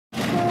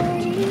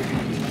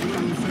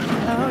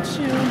about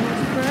you, my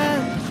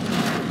friend.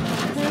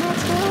 And I'll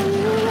tell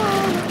you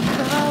all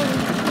about it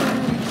when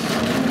I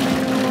see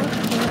you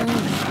again.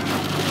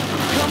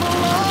 Come a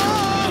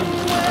long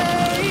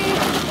way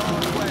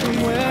from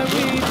where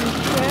we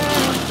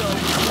began. So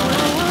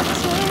I'll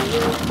tell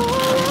you all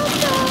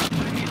about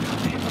it.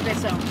 Okay,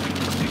 so,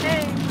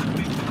 hey.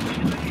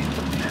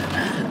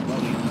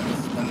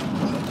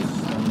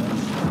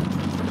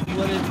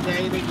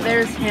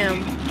 There's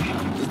him.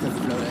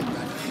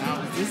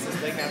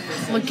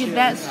 Look at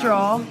that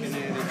straw.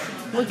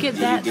 Look at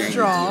that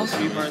straw.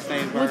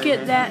 Look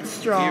at that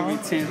straw.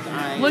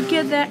 Look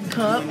at that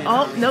cup.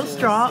 Oh, no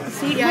straw.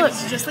 See, Yeah, look.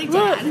 it's just like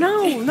look, Dad.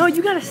 no,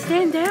 you gotta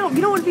stand out.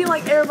 You don't want to be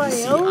like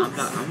everybody else.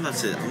 I'm about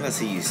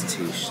to use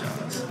 2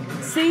 straws.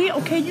 See,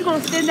 okay, you're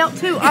gonna stand out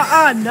too.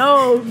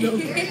 No.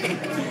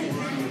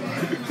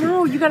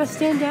 No, you gotta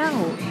stand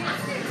out.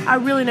 I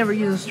really never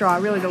use a straw. I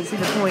really don't see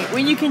the point.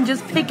 When you can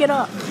just pick it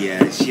up.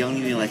 Yeah, she don't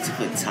even like to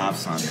put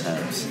tops on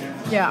cups.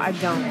 Yeah, I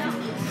don't.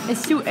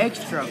 It's too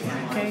extra,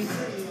 okay?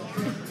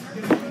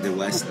 The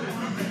West.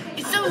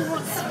 So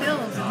what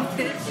spills?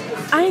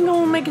 I ain't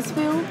gonna make it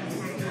spill.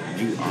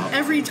 You are.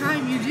 Every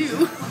time you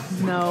do.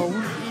 No.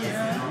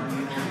 Yeah.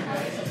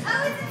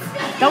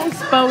 Don't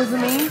expose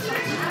me.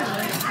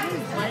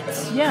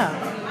 Yeah.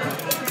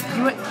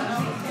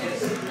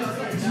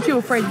 You're too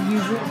afraid to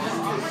use it.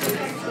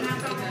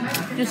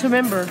 Just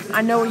remember,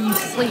 I know where you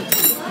sleep.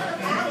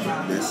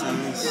 That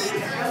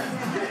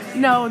sounds.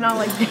 No, not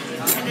like that.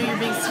 I know you're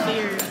being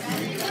scared.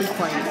 Be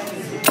quiet.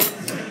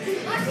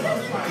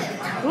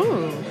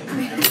 Ooh.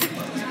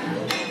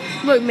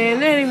 Look, man,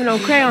 there ain't even no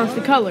crayons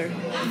to color.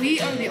 We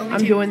are the only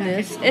I'm doing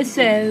this. It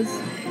says,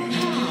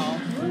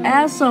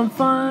 have some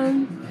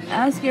fun.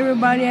 Ask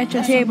everybody at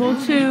your table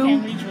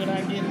to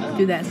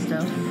do that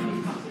stuff.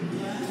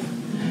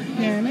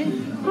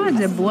 Why is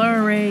it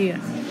blurry?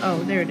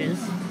 Oh, there it is.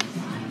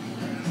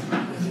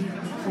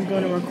 I'm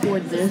going to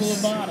record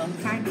this.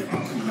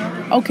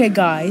 Okay,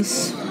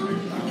 guys.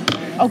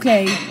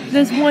 Okay,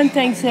 this one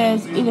thing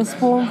says eat a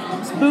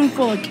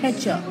spoonful of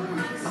ketchup.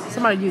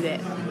 Somebody do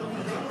that.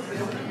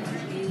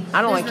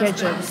 I don't like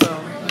ketchup, so.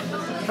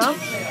 Huh?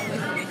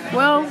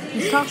 Well,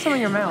 just toss some in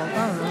your mouth.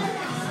 I don't know.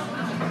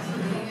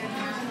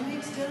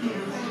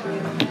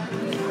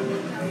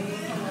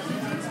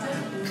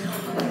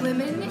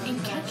 lemon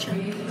and ketchup.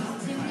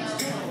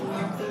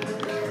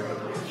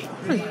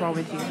 What is wrong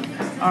with you?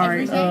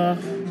 Alright,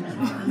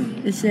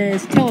 it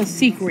says, tell a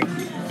secret.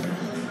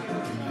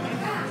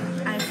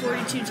 I have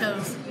 42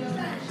 toes.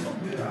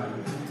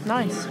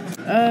 Nice.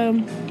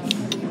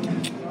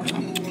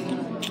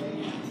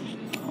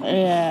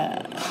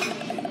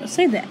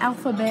 Say the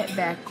alphabet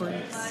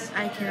backwards.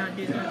 I cannot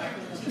do that.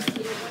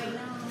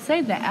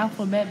 Say the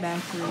alphabet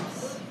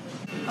backwards.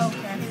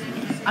 Okay.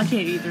 I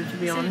can't either, to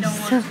be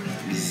honest.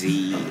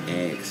 Z,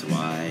 X,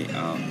 Y,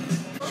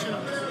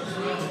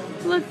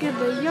 Look at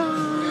the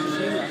yarn.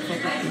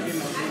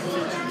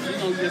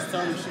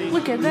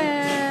 Look at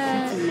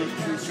that.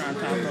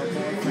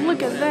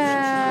 Look at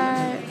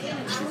that.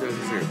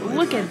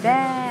 Look at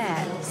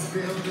that.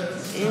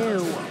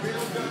 Ew.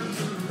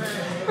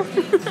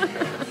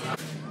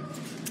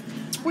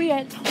 We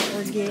at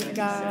Target,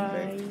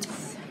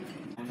 guys.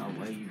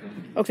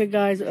 Okay,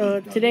 guys,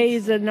 today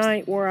is the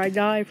night where I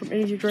die from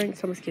energy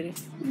drinks. I'm just kidding.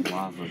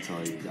 Lava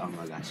toys. Oh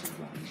my gosh.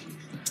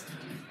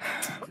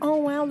 Oh,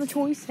 wow, the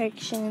toy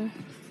section.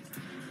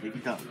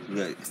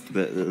 Look.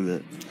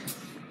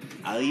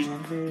 I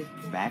remember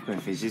back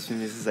when Fidget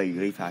Spinners was like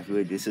really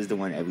popular, this is the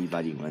one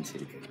everybody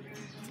wanted.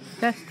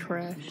 That's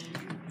trash.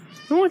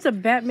 Who wants a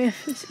Batman?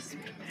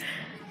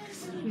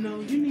 No,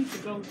 you need to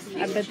go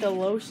to. I bet the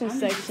lotion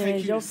section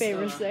is your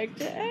favorite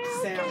section.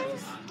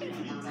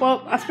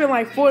 Well, I spent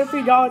like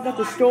 $43 at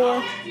the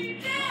store.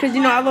 Because,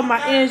 you know, I love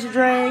my energy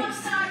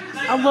drinks.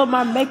 I love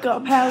my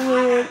makeup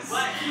palettes.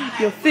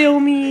 You feel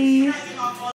me?